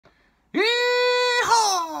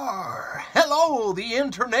Hello, the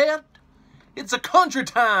internet. It's a country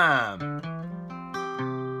time.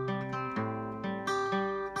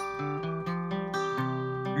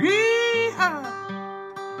 Yeehaw!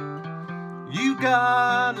 You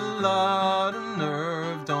got a lot of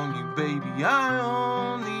nerve, don't you, baby? I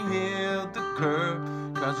only hit the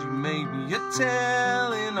curb 'cause you made me a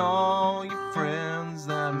telling all your friends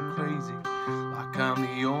that I'm crazy, like I'm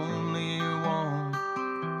the only one.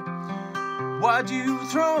 Why'd you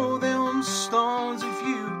throw them stones if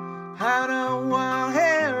you had a wild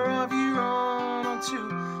hair of your own or two,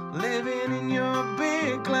 living in your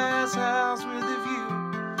big glass house with a view?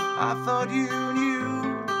 I thought you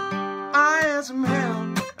knew I had some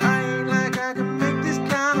help. I ain't like I can make this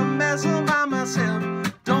kind of mess all by myself.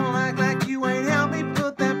 Don't act like you ain't helped me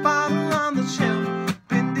put that bottle on the shelf.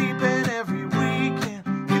 Been deep in every weekend.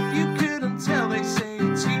 If you couldn't tell, they say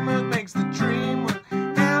teamwork makes the dream work.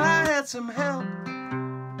 Hell, I had some help.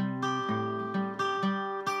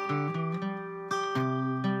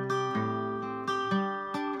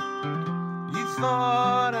 You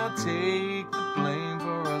thought I'd take the blame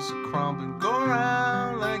for us a crumbling, go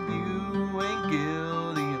around like you ain't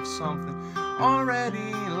guilty of something.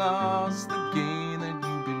 Already lost the game that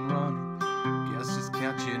you've been running. Guess it's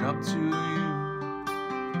catching up to you.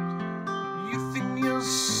 You think you're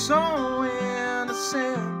so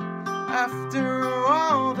innocent after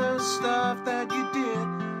all the stuff that you did.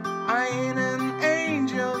 I ain't an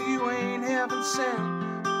angel, you ain't heaven sent.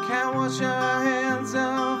 Can't wash your hands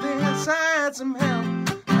of this. I had some help.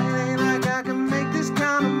 I ain't like I can make this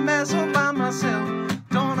kind of mess all by myself.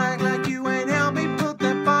 Don't act like you ain't helped me put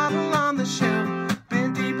that bottle on the shelf.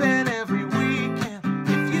 Been deep in every weekend.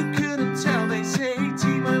 If you couldn't tell, they say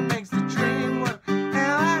teamwork makes the dream work.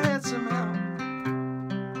 Hell, I had some help.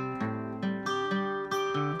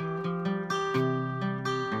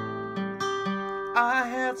 I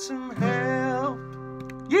had some help.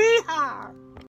 Yeehaw!